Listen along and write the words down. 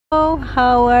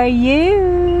how are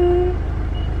you?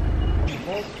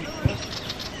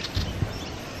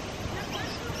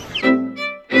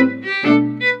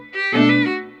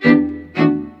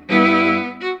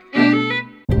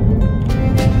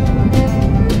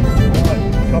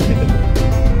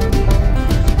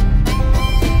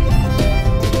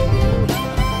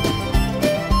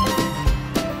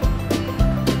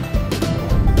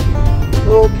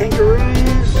 Little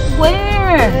kangaroos.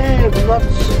 Where? Yeah, lots.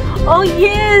 Oh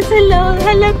yes, hello,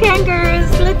 hello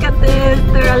kangaroos. Look at this,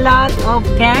 there are a lot of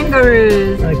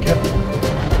kangaroos. Okay.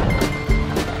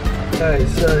 Okay,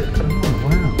 so, oh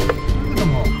wow, look at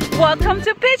them all. Welcome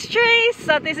to Peachtree.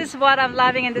 So this is what I'm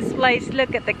loving in this place.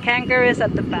 Look at the kangaroos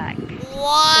at the back.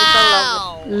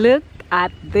 Wow! Look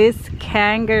at these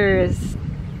kangaroos.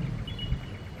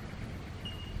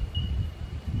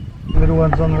 Little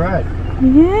ones on the road.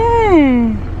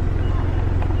 Yeah.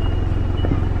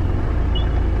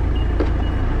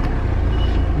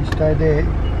 You stay there.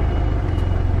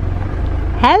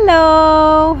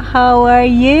 Hello, how are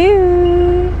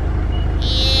you?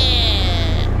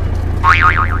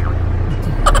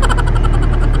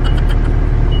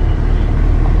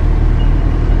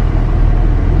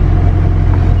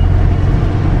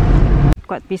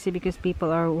 Quite busy because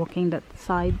people are walking that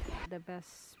side. The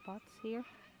best spots here.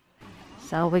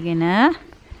 So we're gonna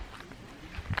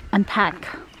unpack.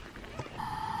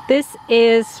 This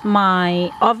is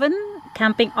my oven,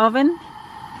 camping oven.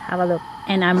 Have a look.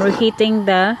 And I'm reheating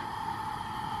the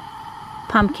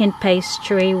pumpkin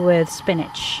pastry with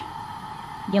spinach.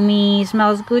 Yummy,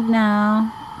 smells good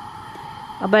now.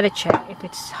 I better check if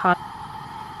it's hot.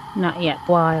 Not yet,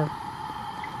 while.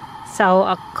 So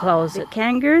I'll close it. The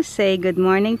kangaroos say good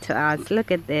morning to us. Look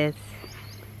at this.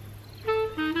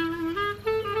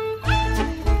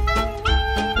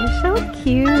 They're so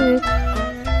cute.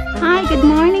 Hi, good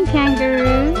morning,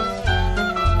 kangaroos.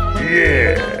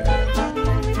 Yeah.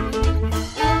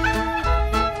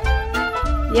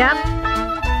 Yep.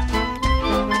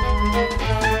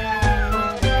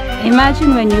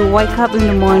 Imagine when you wake up in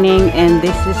the morning and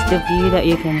this is the view that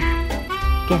you can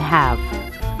have.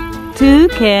 Two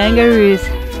kangaroos,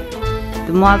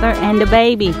 the mother and the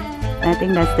baby. I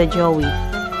think that's the Joey.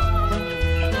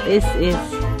 This is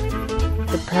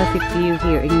the perfect view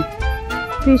here in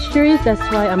Peachtree. That's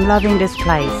why I'm loving this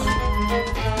place.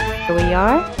 Here we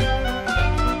are.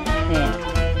 There.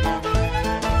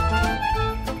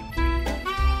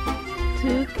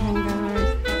 Two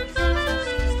kangaroos.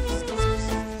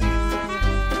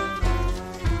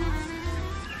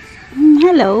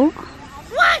 Hello.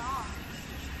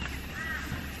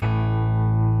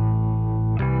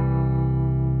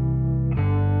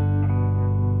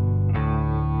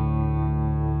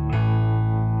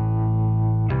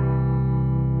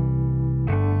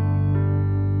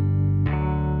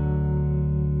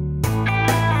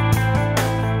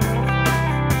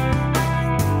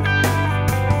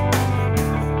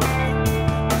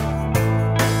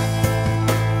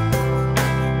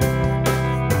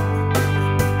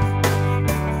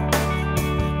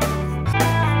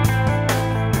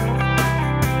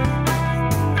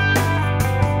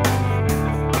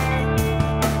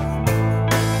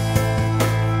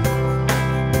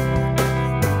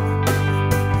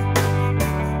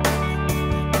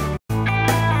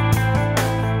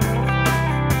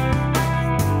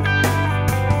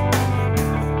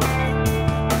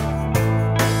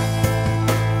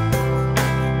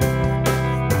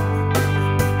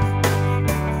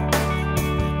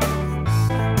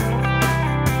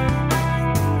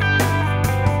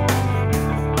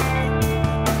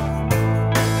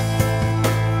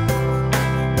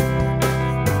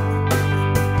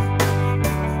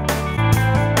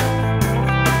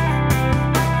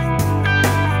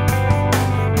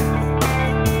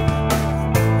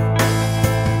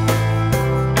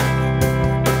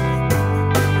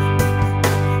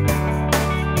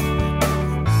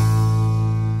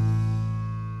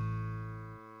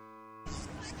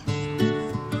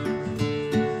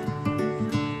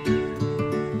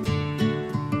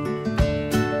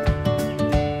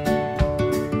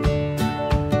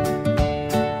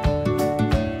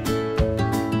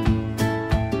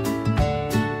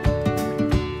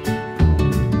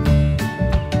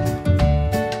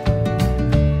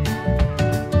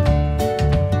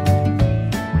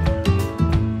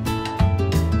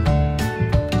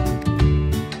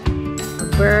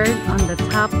 Bird on the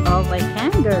top of a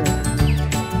kangaroo.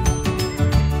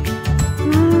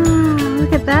 Wow,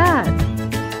 look at that.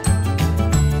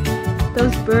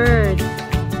 Those birds.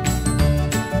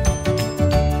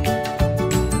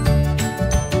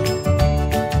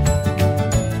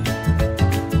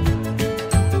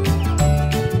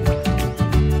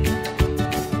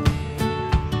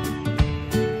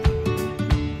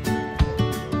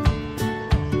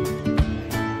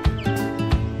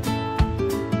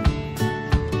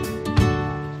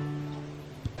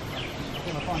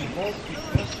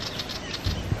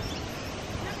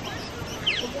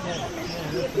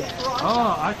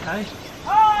 Oh, okay.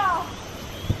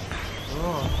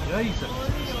 Oh,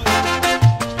 Jesus.